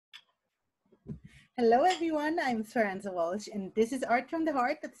Hello, everyone. I'm Esperanza and this is Art from the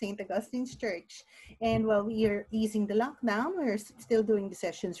Heart at St. Augustine's Church. And while we are easing the lockdown, we're still doing the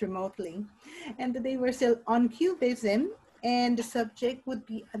sessions remotely. And today we're still on Cubism, and the subject would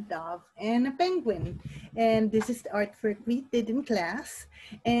be a dove and a penguin. And this is the artwork we did in class,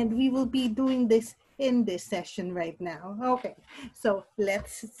 and we will be doing this in this session right now. Okay, so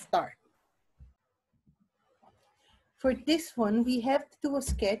let's start. For this one, we have to do a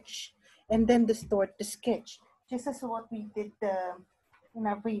sketch and then distort the sketch, just as what we did in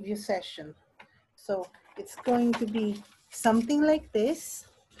our previous session. So it's going to be something like this,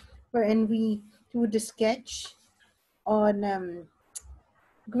 wherein we do the sketch on on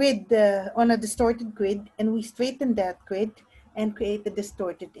a distorted grid, and we straighten that grid and create the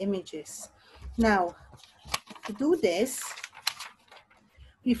distorted images. Now, to do this,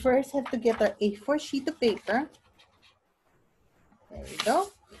 we first have to get our A4 sheet of paper. There we go.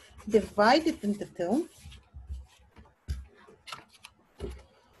 Divide it into two.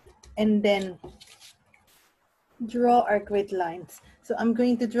 And then draw our grid lines. So I'm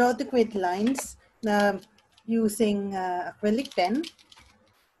going to draw the grid lines using acrylic pen.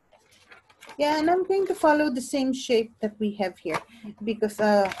 Yeah, and I'm going to follow the same shape that we have here because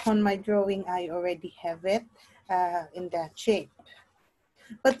on my drawing, I already have it in that shape.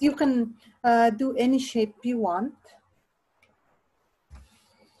 But you can do any shape you want.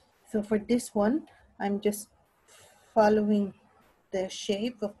 So for this one, I'm just following the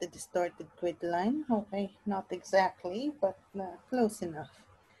shape of the distorted grid line. Okay, not exactly, but close enough.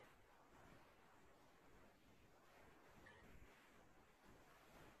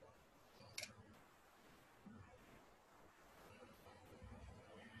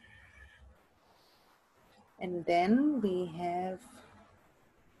 And then we have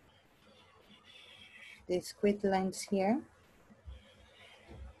these grid lines here.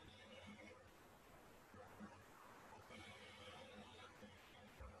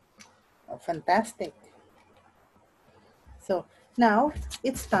 Oh, fantastic. So now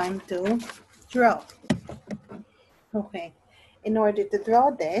it's time to draw. Okay, in order to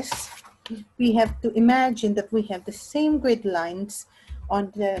draw this, we have to imagine that we have the same grid lines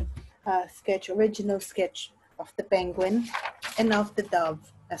on the original sketch of the penguin and of the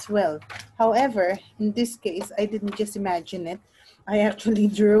dove as well. However, in this case, I didn't just imagine it. I actually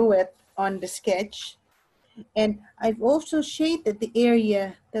drew it on the sketch. And I've also shaded the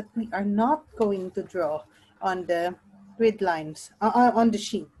area that we are not going to draw on the grid lines, on the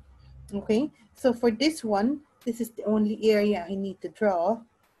sheet. Okay, so for this one, this is the only area I need to draw.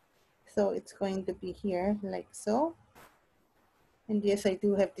 So it's going to be here like so. And yes, I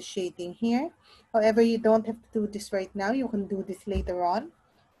do have the shading here. However, you don't have to do this right now. You can do this later on.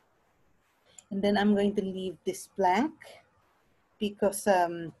 And then I'm going to leave this blank because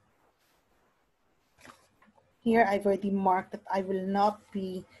here I've already marked that I will not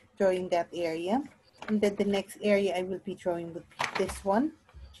be drawing that area. And then the next area I will be drawing would be this one.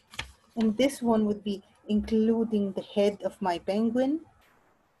 And this one would be including the head of my penguin.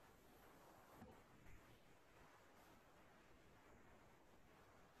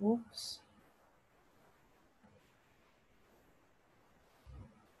 Oops.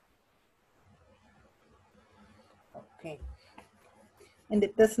 Okay. And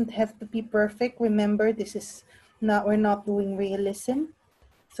it doesn't have to be perfect. Remember, this is not, we're not doing realism.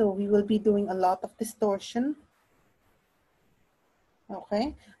 So we will be doing a lot of distortion.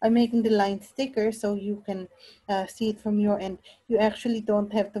 Okay, I'm making the lines thicker so you can see it from your end. You actually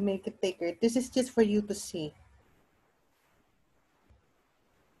don't have to make it thicker. This is just for you to see.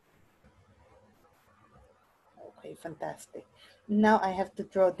 Okay, fantastic. Now I have to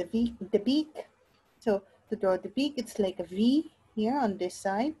draw the beak. So to draw the beak, it's like a V here on this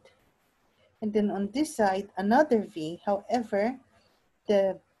side. And then on this side, another V. However,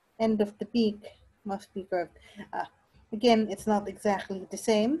 the end of the beak must be curved. Again, it's not exactly the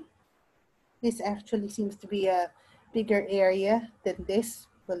same. This actually seems to be a bigger area than this.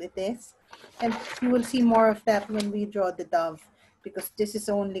 Well, it is. And you will see more of that when we draw the dove, because this is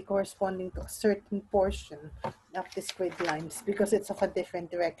only corresponding to a certain portion of this grid lines because it's of a different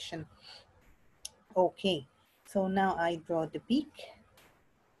direction. Okay, so now I draw the beak.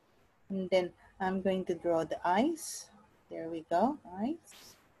 And then I'm going to draw the eyes. There we go,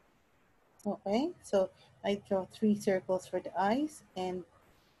 eyes. Okay, so I draw 3 circles for the eyes, and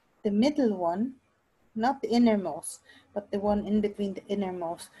the middle one, not the innermost, but the one in between the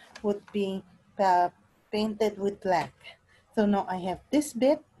innermost, would be painted with black. So now I have this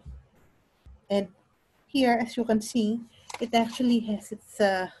bit, and here, as you can see, it actually has its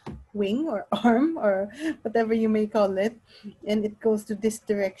wing or arm or whatever you may call it, and it goes to this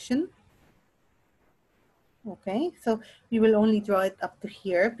direction. Okay, so we will only draw it up to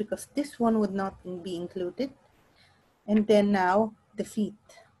here because this one would not be included. And then now the feet.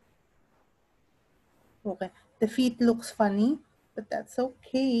 Okay, the feet looks funny, but that's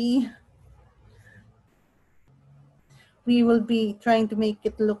okay. We will be trying to make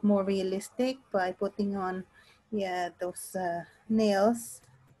it look more realistic by putting on, yeah, those nails.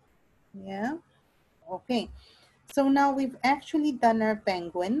 Yeah, okay. So now we've actually done our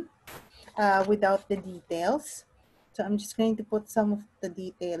penguin without the details. So I'm just going to put some of the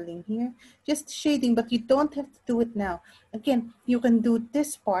detailing here, just shading, but you don't have to do it now. Again, you can do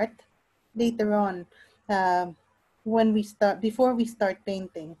this part later on when we start, before we start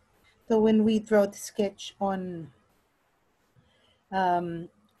painting. So when we draw the sketch um,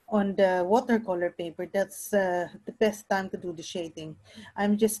 on the watercolor paper, that's the best time to do the shading.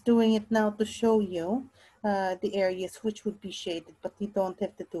 I'm just doing it now to show you the areas which would be shaded, but you don't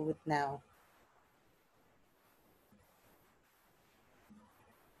have to do it now.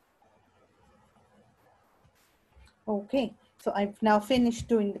 Okay, so I've now finished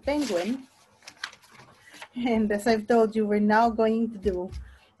doing the penguin. And as I've told you, we're now going to do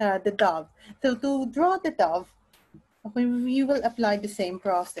the dove. So to draw the dove, we will apply the same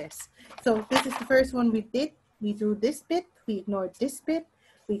process. So this is the first one we did. We drew this bit, we ignored this bit,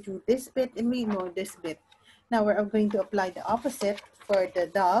 we drew this bit, and we ignored this bit. Now we're going to apply the opposite for the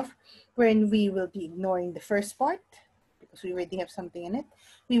dove, wherein we will be ignoring the first part, because we already have something in it.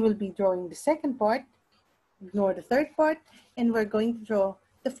 We will be drawing the second part, ignore the third part, and we're going to draw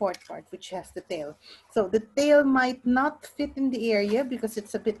the fourth part, which has the tail. So the tail might not fit in the area because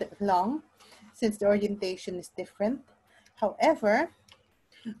it's a bit long, since the orientation is different. However,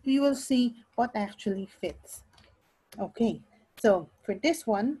 we will see what actually fits. Okay, so for this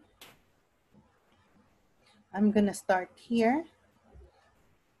one, I'm gonna start here,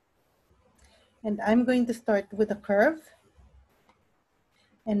 and I'm going to start with a curve,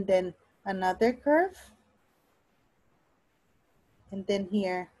 and then another curve, and then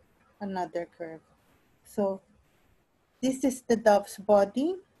here, another curve. So this is the dove's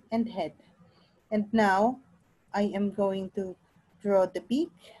body and head. And now I am going to draw the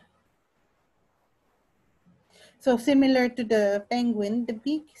beak. So similar to the penguin, the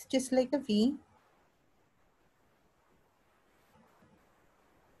beak is just like a V.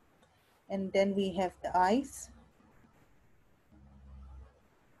 And then we have the eyes,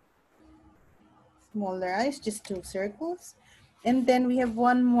 smaller eyes, just two circles. And then we have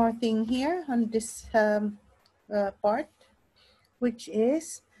one more thing here on this part, which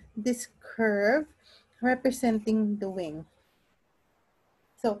is this curve representing the wing.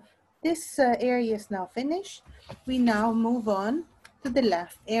 So this area is now finished. We now move on to the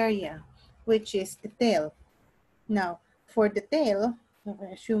last area, which is the tail. Now, for the tail,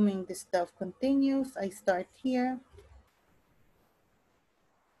 assuming the stuff continues, I start here.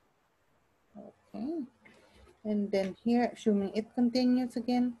 Okay. And then here, assuming it continues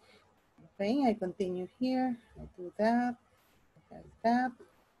again. Okay, I continue here. I do that, like that.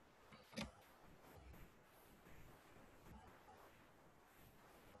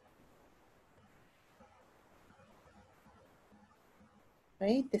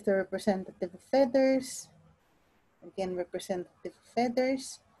 Right, these are representative of feathers. Again, representative of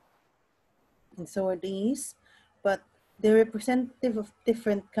feathers. And so are these. But they're representative of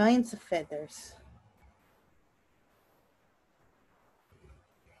different kinds of feathers.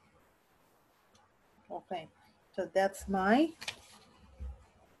 Okay, so that's my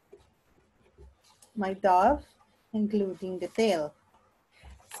dove, including the tail.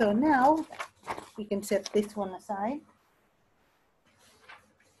 So now we can set this one aside.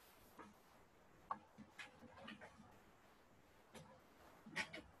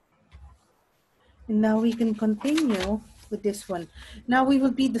 And now we can continue with this one. Now we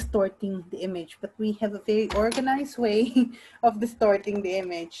will be distorting the image, but we have a very organized way of distorting the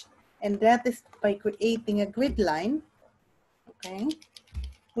image. And that is by creating a grid line, okay,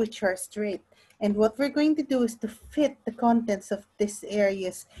 which are straight. And what we're going to do is to fit the contents of these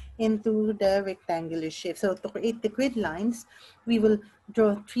areas into the rectangular shape. So to create the grid lines, we will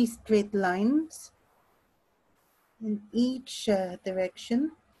draw 3 straight lines in each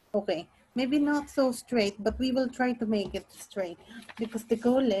direction. Okay, maybe not so straight, but we will try to make it straight because the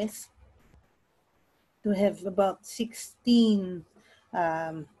goal is to have about 16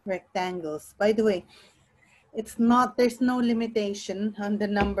 rectangles. By the way, it's not, there's no limitation on the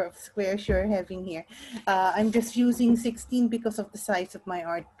number of squares you're having here. I'm just using 16 because of the size of my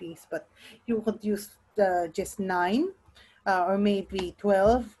art piece, but you could use just 9 or maybe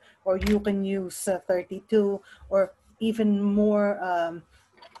 12, or you can use 32 or even more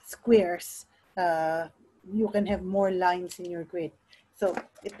squares you can have more lines in your grid. So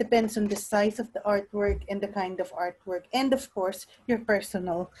it depends on the size of the artwork and the kind of artwork, and of course your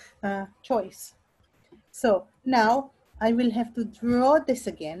personal choice. So now I will have to draw this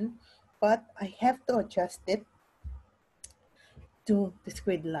again, but I have to adjust it to the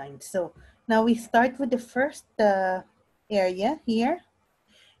grid line. So now we start with the first area here.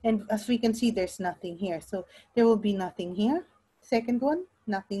 And as we can see, there's nothing here. So there will be nothing here. Second one,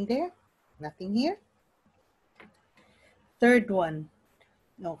 nothing there, nothing here. Third one,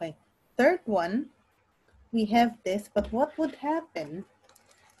 okay. Third one, we have this, but what would happen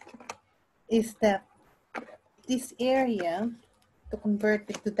is that this area, to convert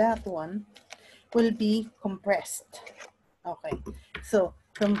it to that one, will be compressed. Okay, so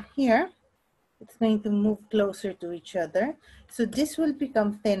from here, it's going to move closer to each other. So this will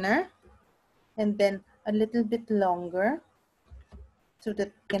become thinner and then a little bit longer so that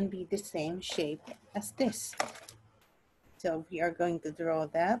it can be the same shape as this. So we are going to draw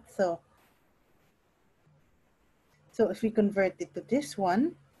that. So if we convert it to this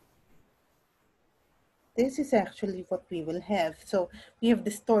one, this is actually what we will have. So we have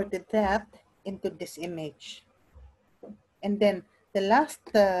distorted that into this image. And then the last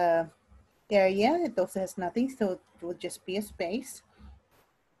area, it also has nothing, so it will just be a space.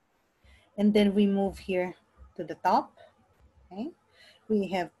 And then we move here to the top, okay? We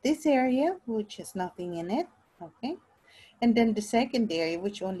have this area, which has nothing in it, okay? And then the second area,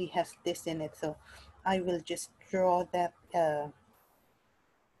 which only has this in it. So I will just draw that,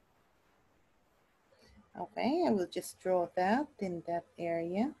 okay, I will just draw that in that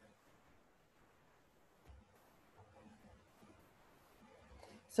area.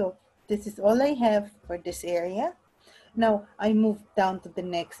 So this is all I have for this area. Now I move down to the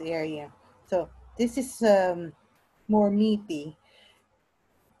next area. So this is more meaty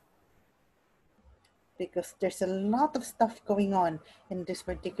because there's a lot of stuff going on in this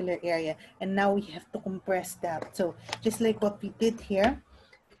particular area. And now we have to compress that. So just like what we did here,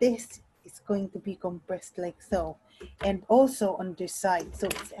 this is going to be compressed like so. And also on this side. So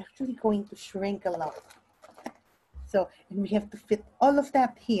it's actually going to shrink a lot. So, and we have to fit all of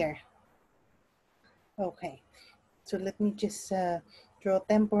that here. Okay, so let me just draw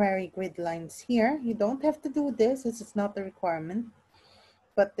temporary grid lines here. You don't have to do this. This is not a requirement.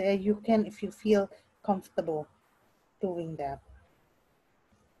 But you can if you feel comfortable doing that.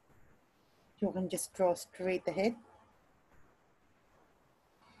 You can just draw straight ahead.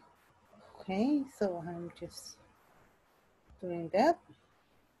 Okay, so I'm just doing that.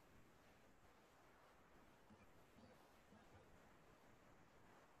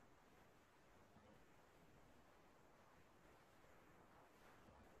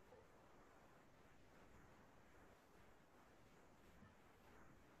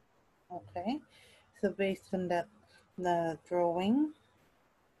 Okay, so based on that, the drawing.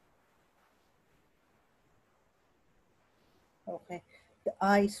 Okay, the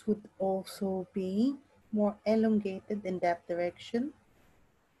eyes would also be more elongated in that direction.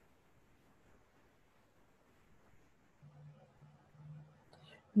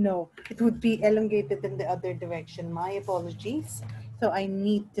 No, it would be elongated in the other direction. My apologies. So I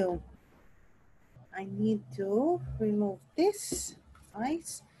need to remove this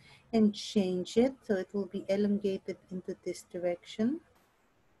eyes and change it so it will be elongated into this direction,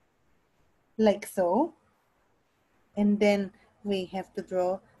 like so. And then we have to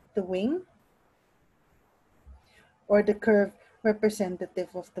draw the wing or the curve representative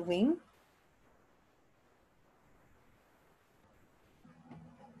of the wing.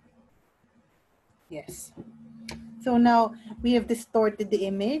 Yes. So now we have distorted the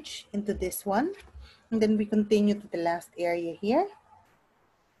image into this one. And then we continue to the last area here.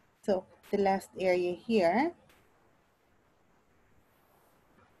 So the last area here.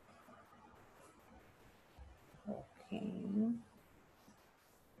 Okay.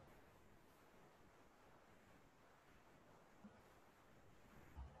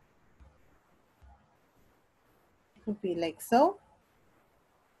 Would be like so.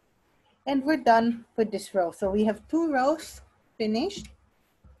 And we're done with this row. So we have 2 rows finished.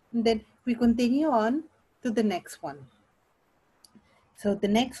 And then we continue on to the next one. So the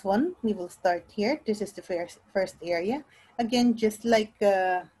next one, we will start here. This is the first area. Again, just like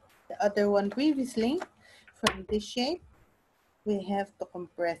the other one previously, from this shape, we have to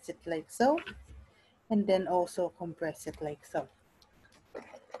compress it like so. And then also compress it like so.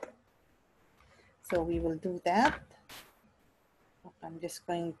 So we will do that. I'm just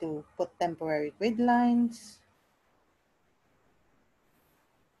going to put temporary grid lines.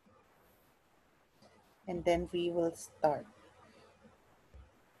 And then we will start.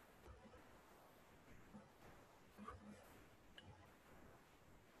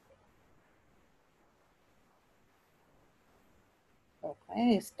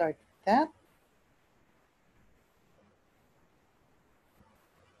 Okay, start with that.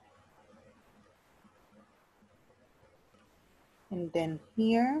 And then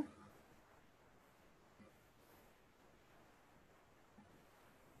here.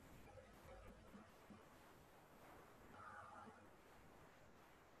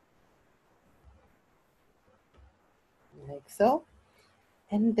 Like so.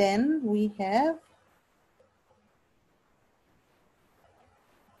 And then we have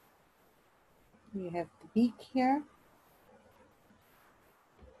the beak here.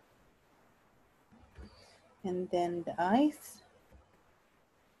 And then the eyes.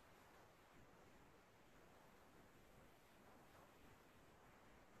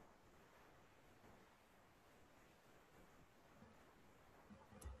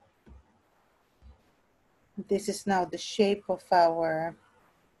 This is now the shape of our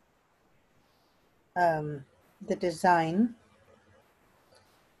the design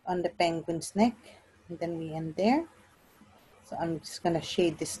on the penguin's neck, and then we end there. So I'm just going to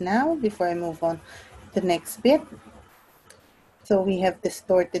shade this now before I move on to the next bit. So we have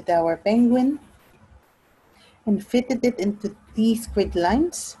distorted our penguin and fitted it into these grid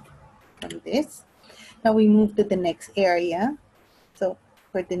lines on this. Now we move to the next area. So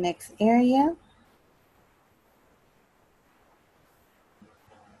for the next area,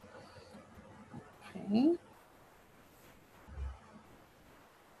 okay,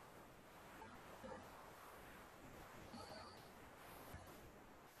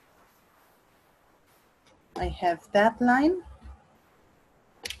 I have that line,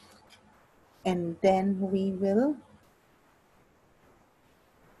 and then we will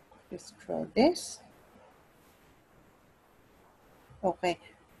just draw this. Okay,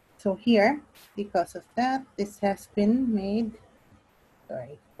 so here, because of that, this has been made,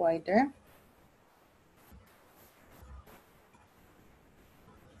 sorry, wider.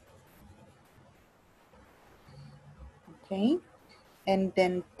 Okay, and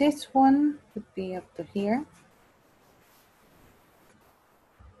then this one would be up to here.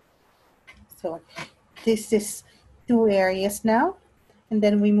 So this is 2 areas now, and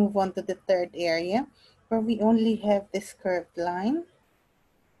then we move on to the third area where we only have this curved line.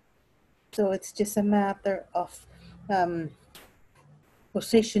 So it's just a matter of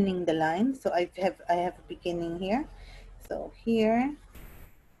positioning the line. So I have a beginning here. So here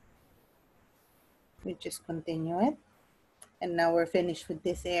we just continue it, and now we're finished with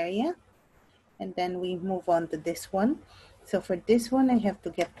this area, and then we move on to this one. So for this one, I have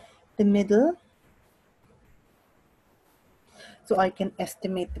to get the middle so I can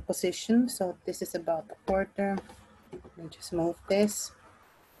estimate the position. So this is about a quarter. Let me just move this.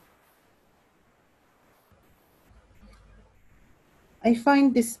 I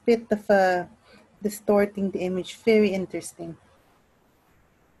find this bit of distorting the image very interesting.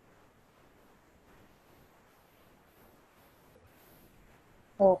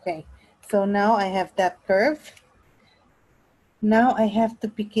 Okay, so now I have that curve. Now I have to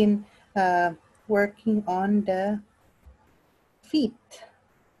begin working on the feet.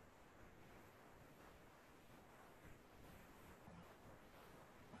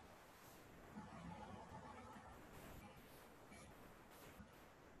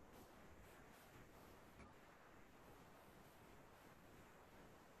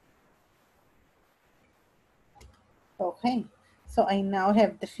 Okay, so I now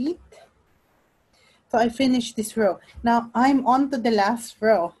have the feet. So I finished this row. Now I'm on to the last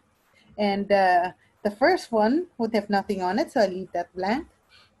row. And the first one would have nothing on it, so I leave that blank.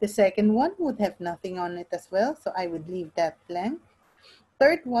 The second one would have nothing on it as well, so I would leave that blank.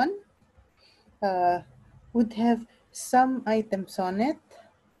 Third one would have some items on it.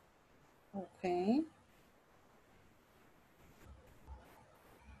 Okay.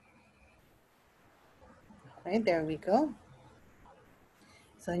 Okay, there we go.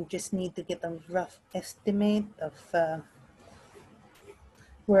 So I just need to get a rough estimate of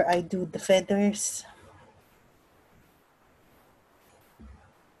where I do the feathers.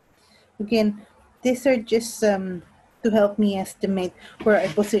 Again, these are just to help me estimate where I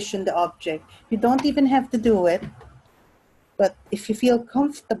position the object. You don't even have to do it, but if you feel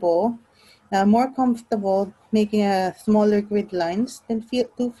comfortable, more comfortable making a smaller grid lines, then feel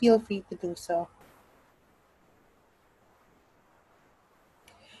free to do so.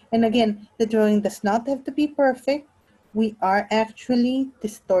 And again, the drawing does not have to be perfect. We are actually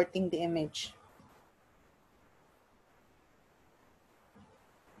distorting the image.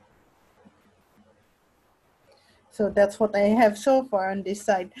 So that's what I have so far on this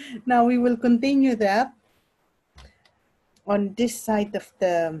side. Now we will continue that on this side of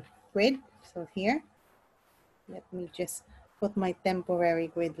the grid. So here, let me just put my temporary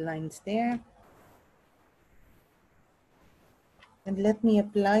grid lines there. And let me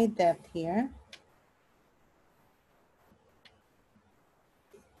apply that here.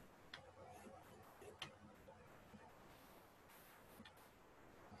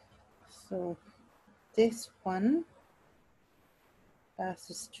 So this one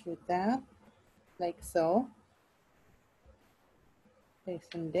passes through that, like so,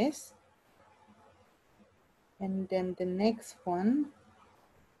 based on this. And then the next one,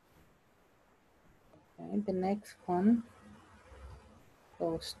 okay, the next one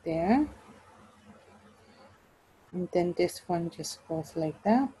goes there. And then this one just goes like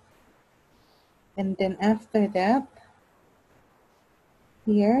that. And then after that,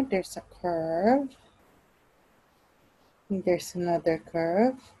 here there's a curve. And there's another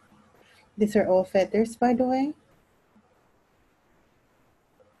curve. These are all feathers, by the way.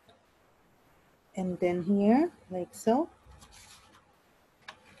 And then here, like so.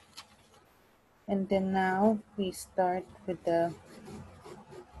 And then now we start with the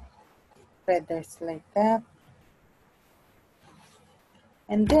feathers like that.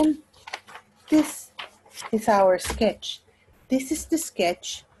 And then this is our sketch. This is the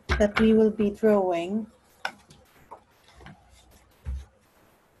sketch that we will be drawing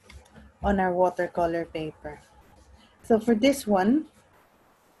on our watercolor paper. So for this one,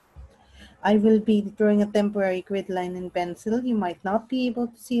 I will be drawing a temporary grid line in pencil. You might not be able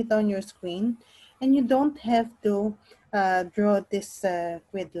to see it on your screen, and you don't have to draw this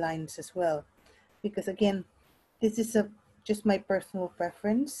grid lines as well, because again, this is just my personal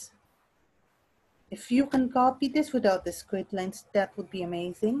preference. If you can copy this without the grid lines, that would be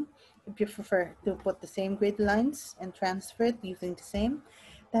amazing. If you prefer to put the same grid lines and transfer it using the same,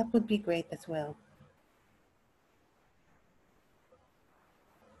 that would be great as well.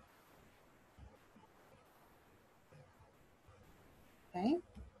 Okay.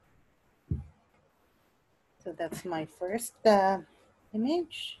 So that's my first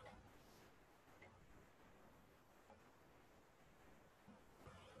image.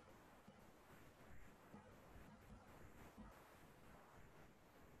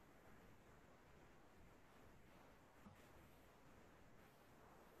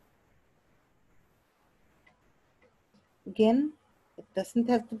 Again, it doesn't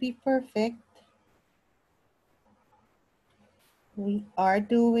have to be perfect. We are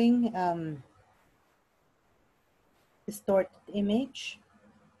doing distorted image.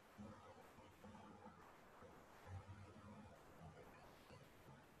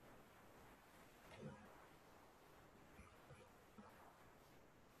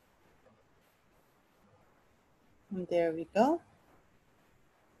 And there we go.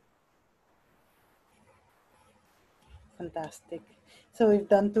 Fantastic. So we've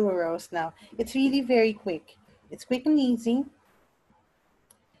done 2 rows now. It's really very quick. It's quick and easy.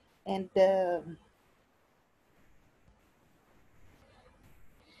 And yeah,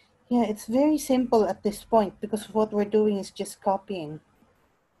 it's very simple at this point because what we're doing is just copying.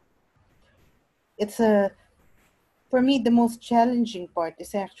 It's for me, the most challenging part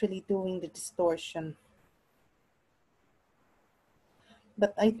is actually doing the distortion.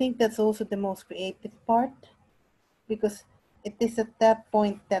 But I think that's also the most creative part, because it is at that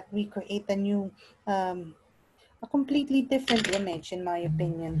point that we create a new, a completely different image, in my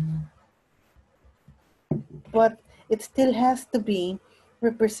opinion. But it still has to be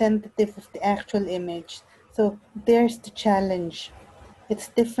representative of the actual image. So there's the challenge. It's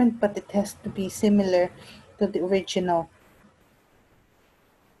different, but it has to be similar to the original.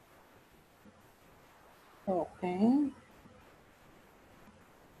 Okay.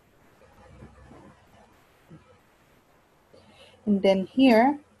 And then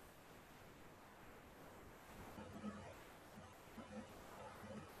here,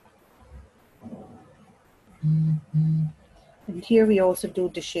 and here we also do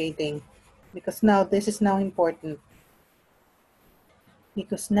the shading, because now this is now important.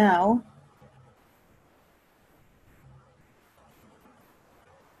 Because now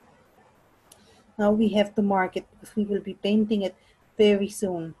we have to mark it, because we will be painting it very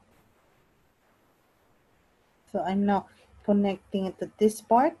soon. So I'm now connecting it to this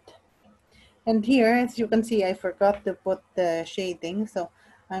part. And here, as you can see, I forgot to put the shading. So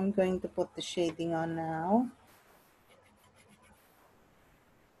I'm going to put the shading on now.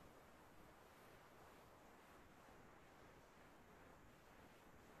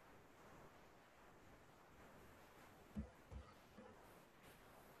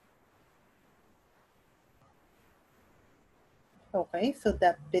 Okay, so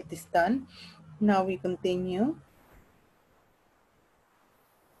that bit is done. Now we continue.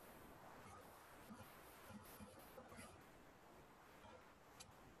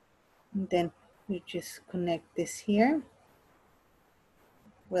 And then you just connect this here.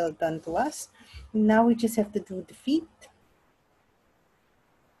 Well done to us. Now we just have to do the feet.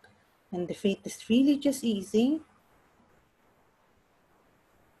 And the feet is really just easy.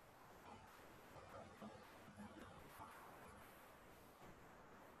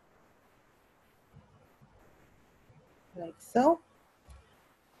 Like so.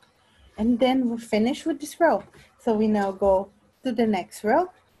 And then we're finished with this row. So we now go to the next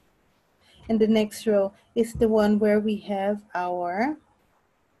row. And the next row is the one where we have our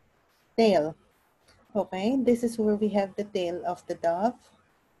tail. Okay, this is where we have the tail of the dove.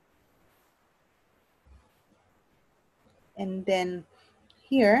 And then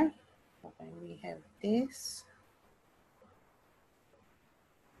here, okay, we have this.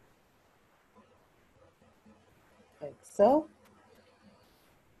 Like so.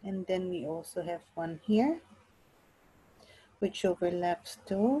 And then we also have one here, which overlaps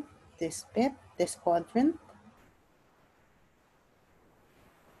to this bit, this quadrant.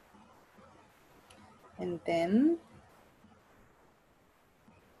 And then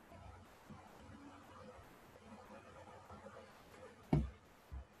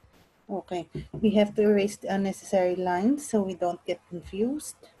okay, we have to erase the unnecessary lines so we don't get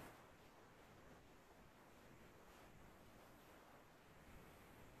confused.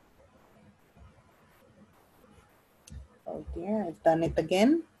 Oh dear, I've done it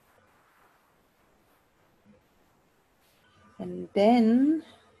again. And then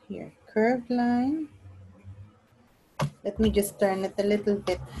here, curved line. Let me just turn it a little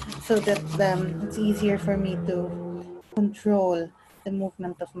bit so that it's easier for me to control the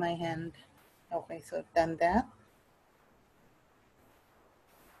movement of my hand. Okay, so I've done that.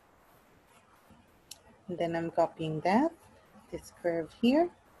 And then I'm copying that, this curve here.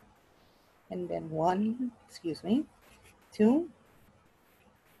 And then 1, excuse me, 2,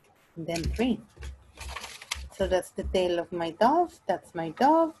 and then 3. So that's the tail of my dove, that's my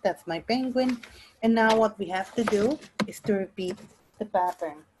dove, that's my penguin. And now what we have to do is to repeat the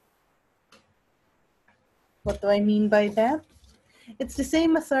pattern. What do I mean by that? It's the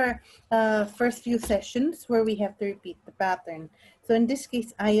same as our first few sessions where we have to repeat the pattern. So in this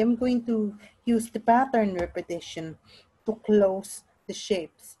case, I am going to use the pattern repetition to close the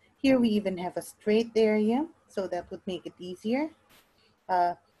shapes. Here we even have a straight area, so that would make it easier.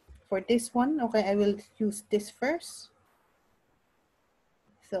 For this one, okay, I will use this first.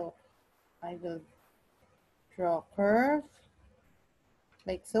 So I will draw a curve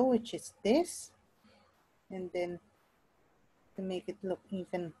like so, which is this. And then to make it look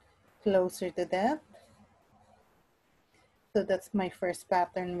even closer to that. So that's my first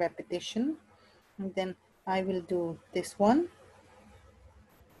pattern repetition. And then I will do this one.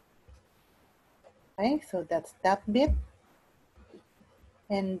 Okay, so that's that bit.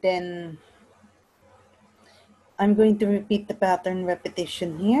 And then I'm going to repeat the pattern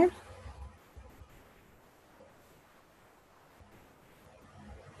repetition here.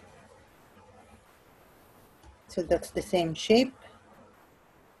 So that's the same shape.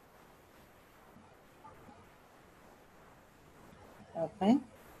 Okay,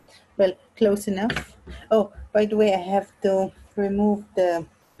 well, close enough. Oh, by the way, I have to remove the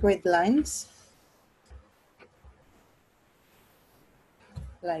grid lines.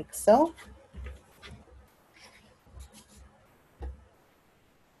 Like so.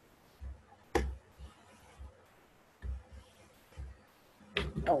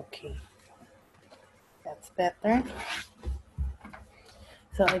 Okay, that's better.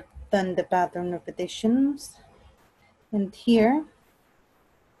 So I've done the pattern repetitions. And here,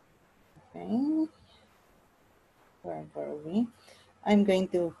 okay, where were we? I'm going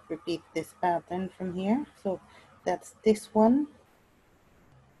to repeat this pattern from here. So that's this one.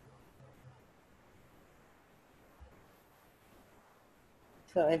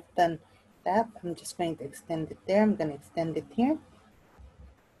 So I've done that. I'm just going to extend it there. I'm going to extend it here.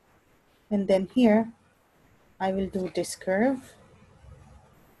 And then here, I will do this curve.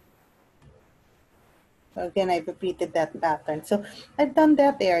 So again, I've repeated that pattern. So I've done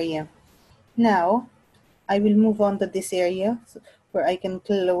that area. Now, I will move on to this area where I can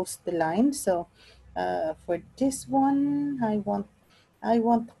close the line. So for this one, I want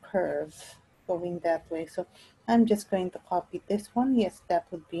a curve going that way. So I'm just going to copy this one. Yes, that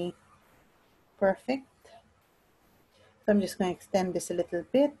would be perfect. So I'm just going to extend this a little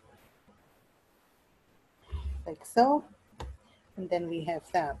bit, like so. And then we have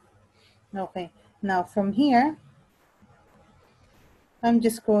that. Okay, now from here, I'm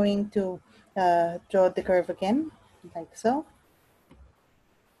just going to draw the curve again, like so.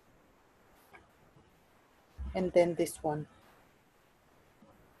 And then this one.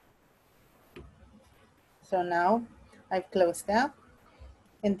 So now I've closed that,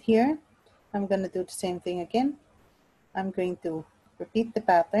 and here I'm going to do the same thing again. I'm going to repeat the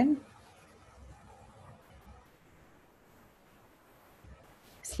pattern,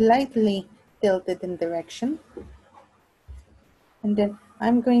 slightly tilted in direction, and then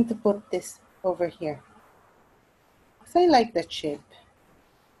I'm going to put this over here. So I like that shape.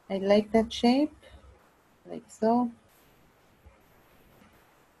 I like that shape, like so.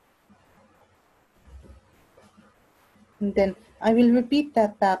 And then I will repeat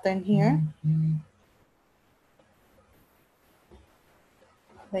that pattern here,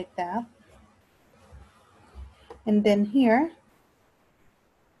 like that. And then here,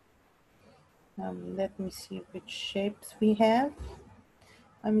 let me see which shapes we have.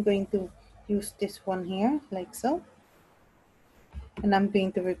 I'm going to use this one here, like so. And I'm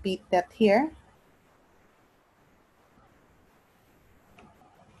going to repeat that here.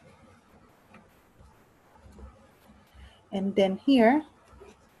 And then here,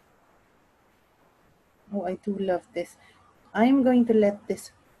 oh, I do love this. I'm going to let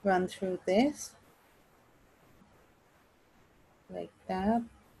this run through this, like that,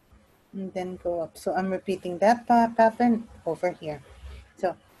 and then go up. So I'm repeating that pattern over here.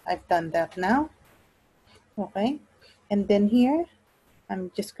 So I've done that now, okay? And then here,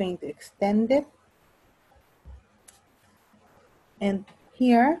 I'm just going to extend it. And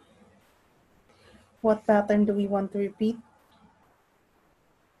here, what pattern do we want to repeat?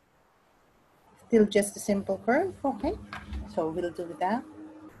 Still just a simple curve, okay? So we'll do that.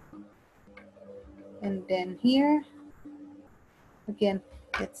 And then here, again,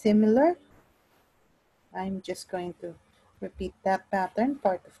 it's similar. I'm just going to repeat that pattern,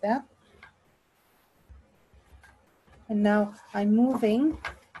 part of that. And now I'm moving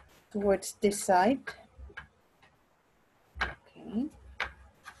towards this side. Okay.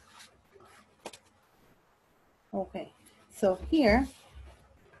 Okay. So here,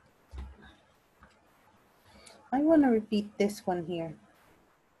 I want to repeat this one here.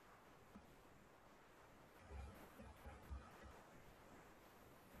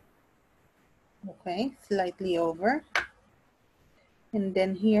 Okay, slightly over. And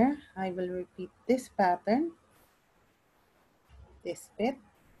then here, I will repeat this pattern, this bit.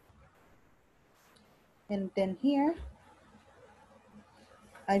 And then here,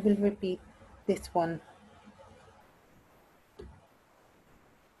 I will repeat this one.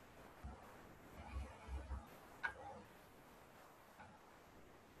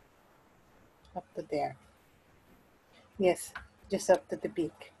 Up to there. Yes, just up to the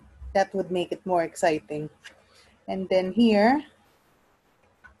beak. That would make it more exciting. And then here,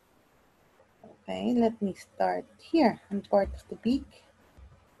 okay, let me start here on part of the beak.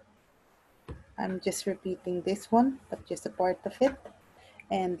 I'm just repeating this one, but just a part of it.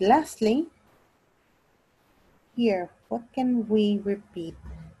 And lastly, here, what can we repeat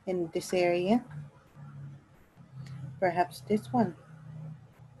in this area? Perhaps this one.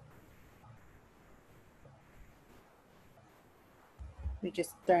 We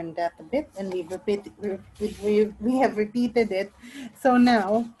just turn that a bit and we have repeated it. So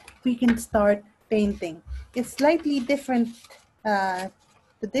now we can start painting. It's slightly different to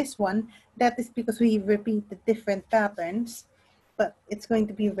this one. That is because we repeated different patterns, but it's going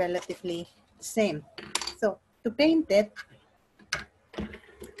to be relatively the same. So to paint it,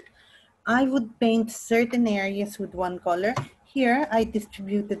 I would paint certain areas with one color. Here, I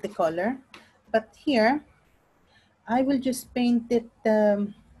distributed the color, but here, I will just paint it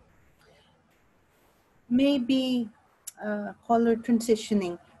maybe color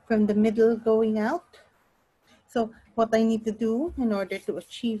transitioning from the middle going out. So what I need to do in order to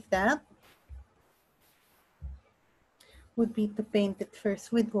achieve that would be to paint it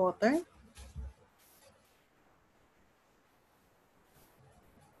first with water.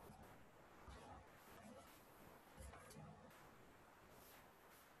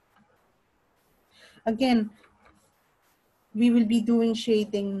 Again, we will be doing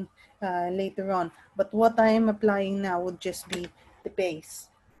shading later on, but what I am applying now would just be the base.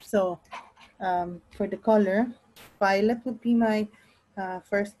 So for the color, violet would be my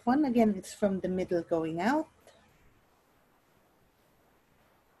first one. Again, it's from the middle going out.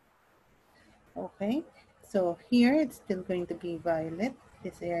 Okay, so here it's still going to be violet,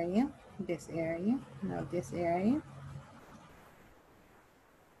 this area, now this area.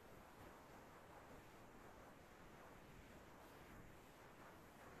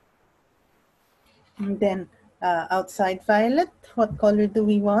 And then outside violet, what color do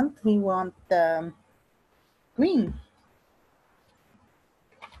we want? We want green.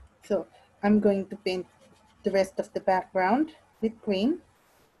 So I'm going to paint the rest of the background with green.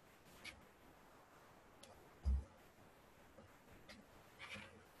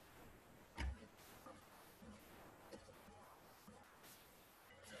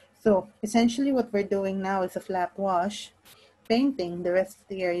 So essentially what we're doing now is a flat wash, painting the rest of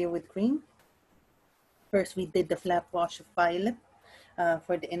the area with green. First we did the flat wash of violet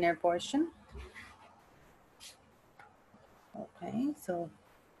for the inner portion. Okay, so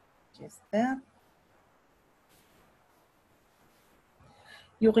just that.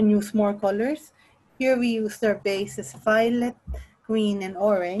 You can use more colors. Here we used our bases violet, green, and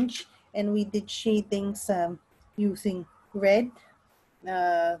orange, and we did shadings using red,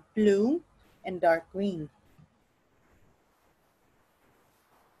 blue, and dark green.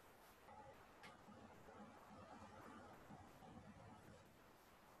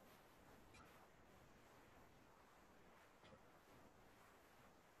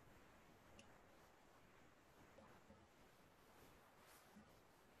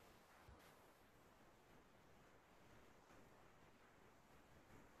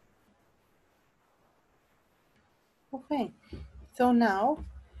 Okay, so now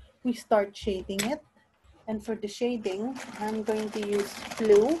we start shading it. And for the shading, I'm going to use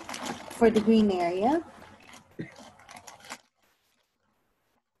blue for the green area.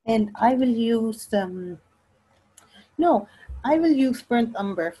 And I will use, no, I will use burnt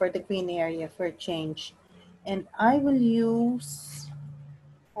umber for the green area for a change. And I will use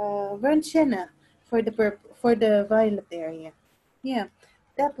burnt sienna for the violet area. Yeah,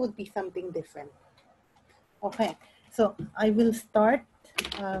 that would be something different. Okay, so I will start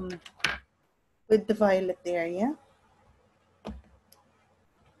with the violet area.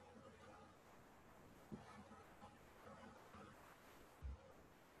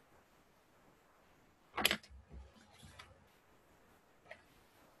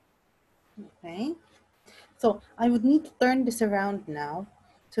 Okay, so I would need to turn this around now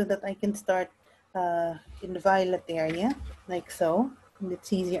so that I can start in the violet area, like so. And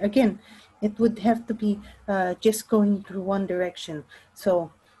it's easier. Again, it would have to be just going through one direction.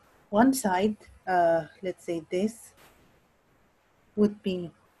 So one side, let's say this, would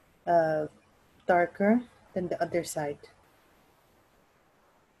be darker than the other side.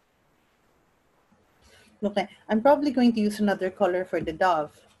 Okay, I'm probably going to use another color for the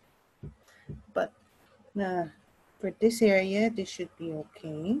dove, but for this area, this should be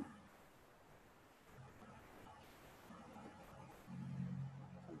okay.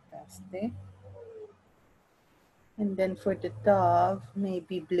 Fantastic. And then for the dove,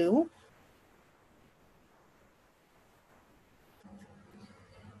 maybe blue.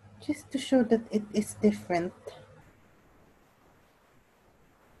 Just to show that it is different.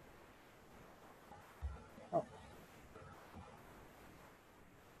 Oh.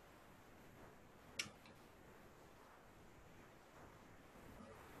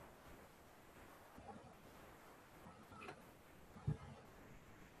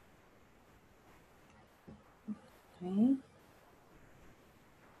 Okay.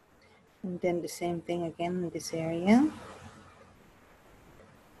 And then the same thing again in this area.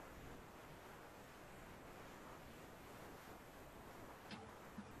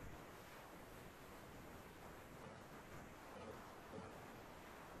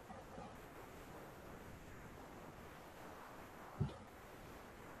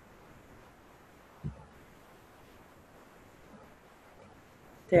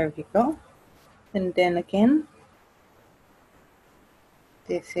 There we go. And then again,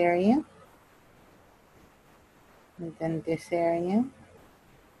 this area. And then this area.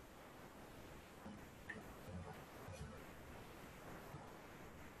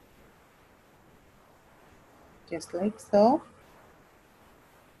 Just like so.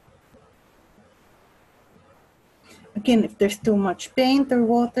 Again, if there's too much paint or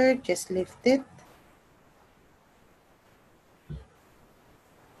water, just lift it.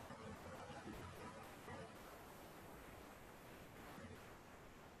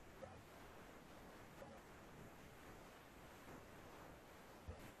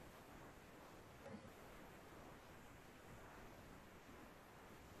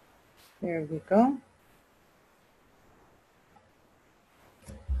 There we go.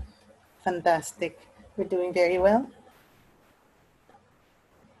 Fantastic. We're doing very well.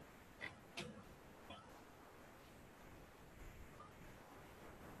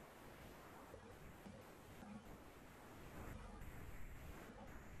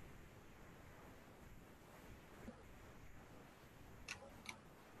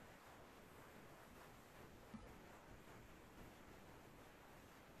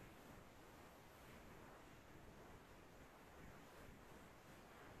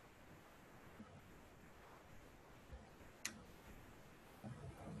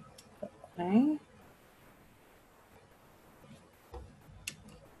 Okay.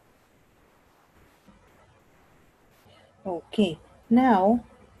 Okay. Now,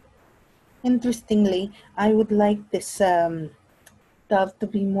 Interestingly, I would like this dove to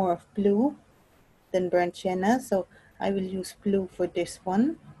be more of blue than burnt sienna, so I will use blue for this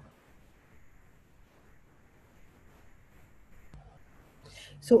one.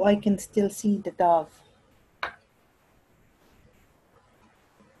 So I can still see the dove.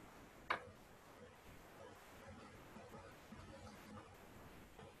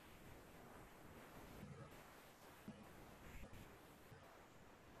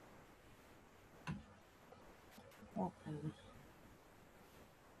 Okay.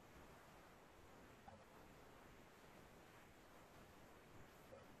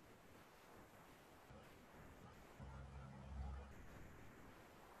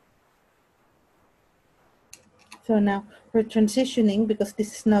 So now we're transitioning because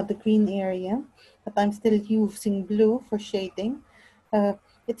this is now the green area, but I'm still using blue for shading.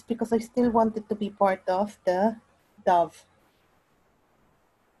 It's because I still want it to be part of the dove.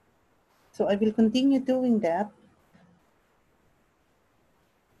 So I will continue doing that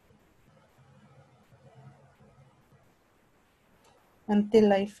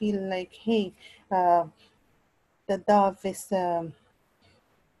until I feel like, hey, uh, the dove is,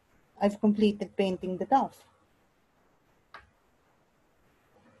 I've completed painting the dove.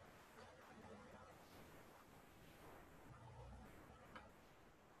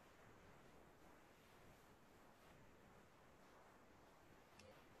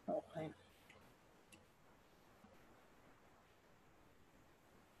 Okay.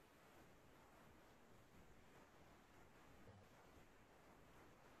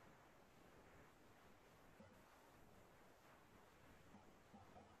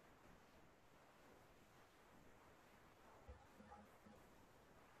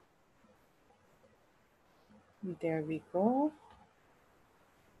 There we go.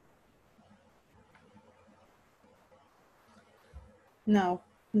 Now,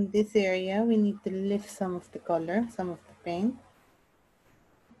 in this area, we need to lift some of the color, some of the paint.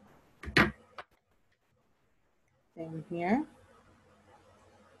 Same here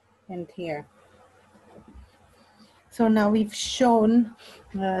and here. So now we've shown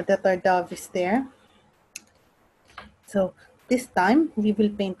that our dove is there. So this time we will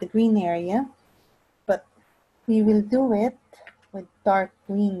paint the green area, but we will do it with dark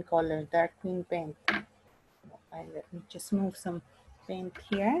green color, dark green paint. Okay, let me just move some paint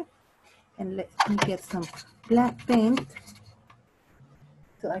here and let me get some black paint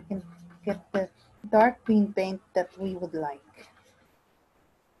so I can get the dark green paint that we would like.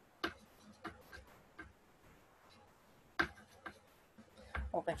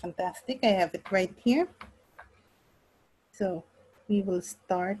 Okay, fantastic. I have it right here. So we will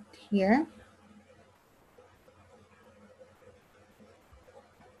start here.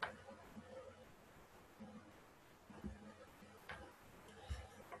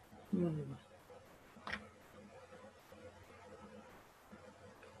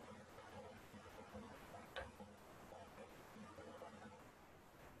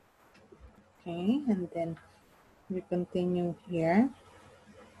 Okay, and then we continue here.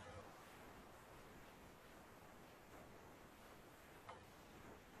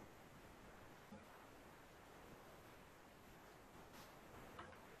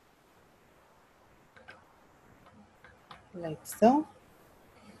 Like so.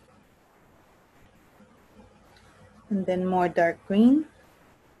 And then more dark green.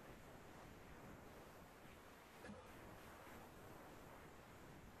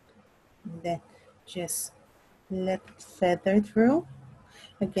 And then just let it feather through.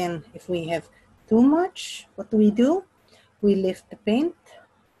 Again, if we have too much, what do? We lift the paint.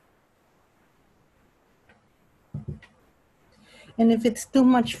 And if it's too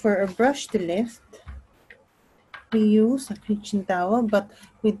much for a brush to lift, we use a kitchen towel, but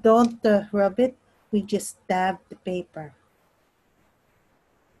we don't rub it, we just dab the paper.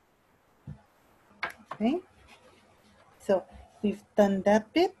 Okay, so we've done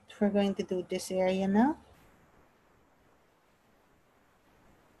that bit. We're going to do this area now.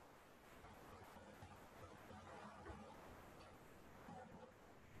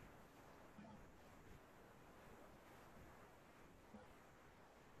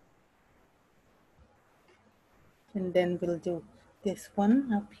 And then we'll do this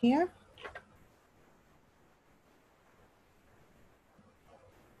one up here.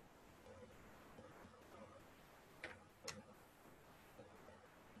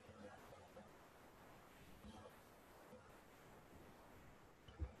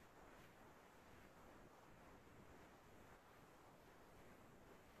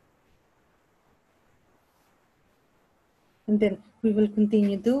 And then we will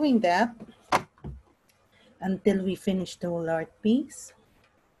continue doing that until we finish the whole art piece.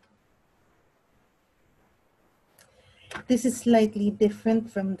 This is slightly different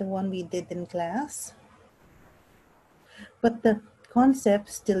from the one we did in class, but the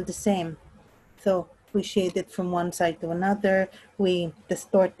concept's still the same. So we shade it from one side to another, we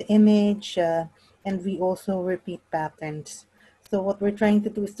distort the image, and we also repeat patterns. So what we're trying to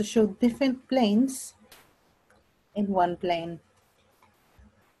do is to show different planes in one plane.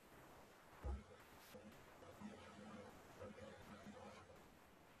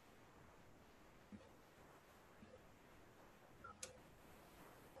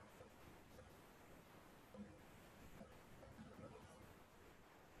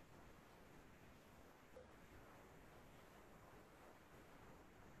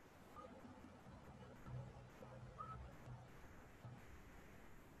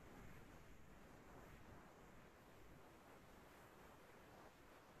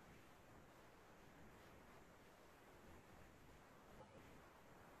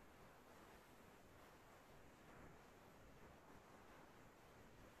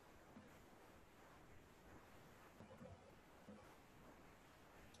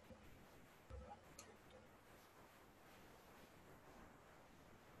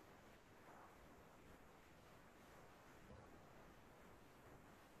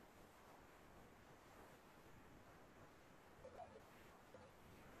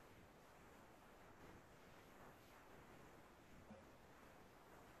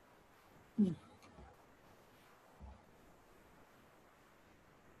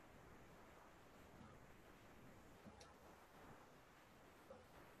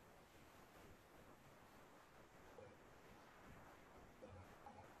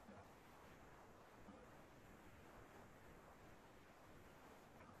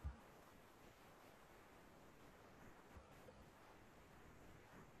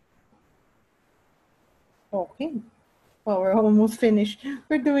 Okay, well, we're almost finished.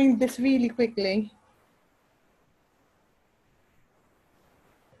 We're doing this really quickly.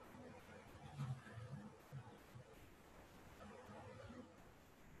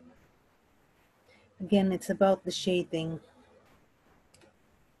 Again, it's about the shading.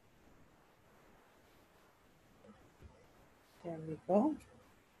 There we go.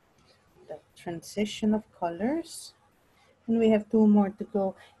 The transition of colors. And we have two more to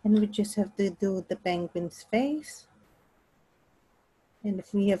go. And we just have to do the penguin's face. And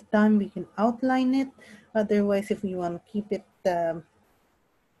if we have time, we can outline it. Otherwise, if we want to keep it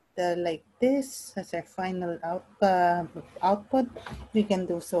like this as our final output, we can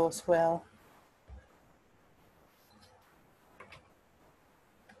do so as well.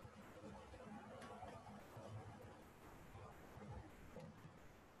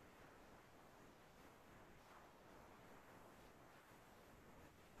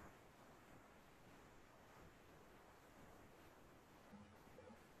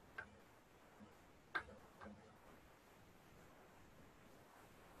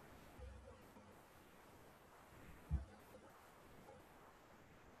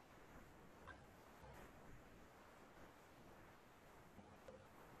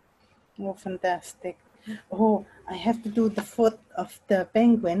 Oh, fantastic. Oh, I have to do the foot of the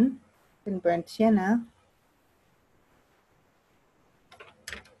penguin in burnt sienna.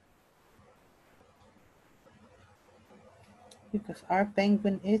 Because our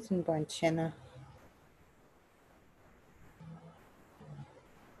penguin is in burnt sienna.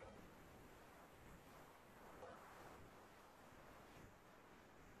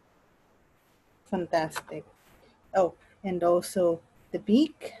 Fantastic. Oh, and also the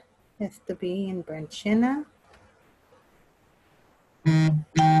beak has to be in burnt sienna. There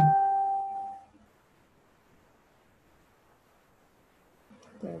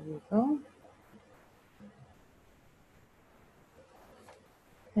we go.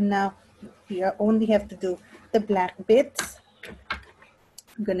 And now we only have to do the black bits.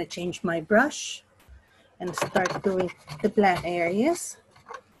 I'm gonna change my brush and start doing the black areas.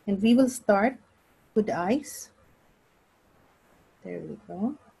 And we will start with the eyes. There we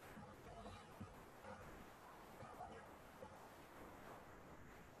go.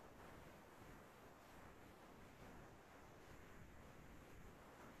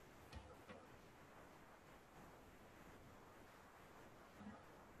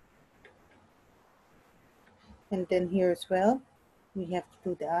 And then here as well, we have to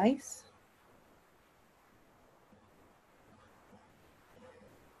do the eyes.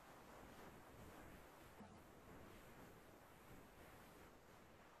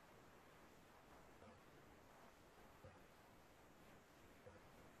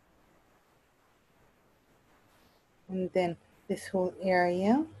 And then this whole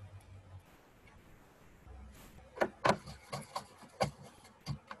area.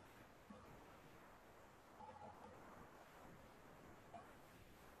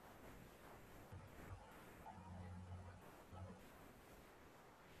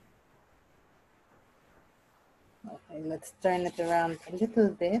 Okay, let's turn it around a little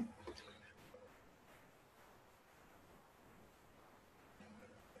bit.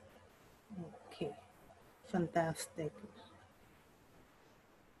 Okay, fantastic.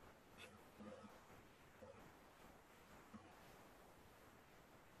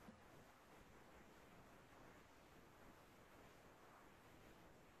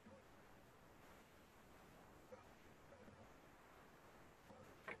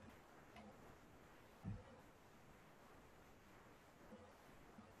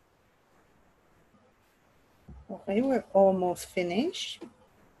 Okay, we're almost finished.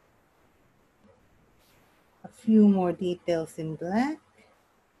 A few more details in black,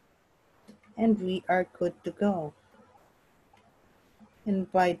 and we are good to go. And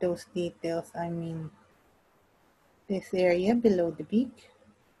by those details, I mean this area below the beak.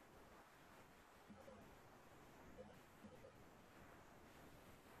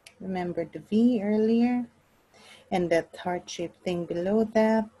 Remember the V earlier, and that heart-shaped thing below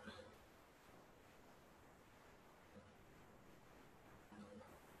that.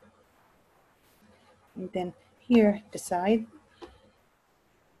 And then here, the side.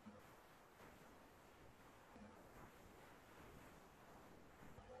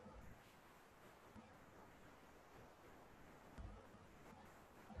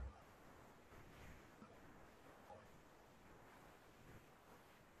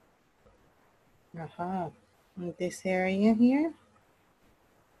 Aha. In this area here,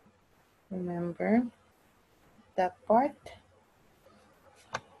 remember that part.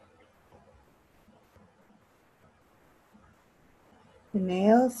 The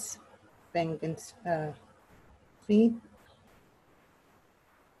nails, penguin's feet.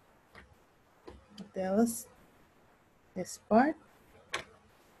 What else? This part.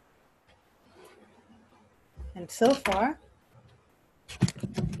 And so far,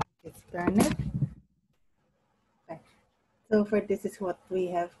 let's turn it. Okay. So far, this is what we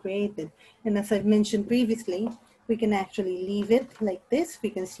have created. And as I've mentioned previously, we can actually leave it like this.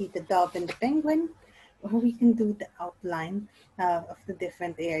 We can see the dove and the penguin, or we can do the outline of the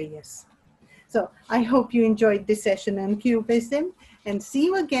different areas. So I hope you enjoyed this session on Cubism, and see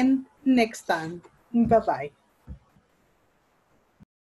you again next time. Bye-bye.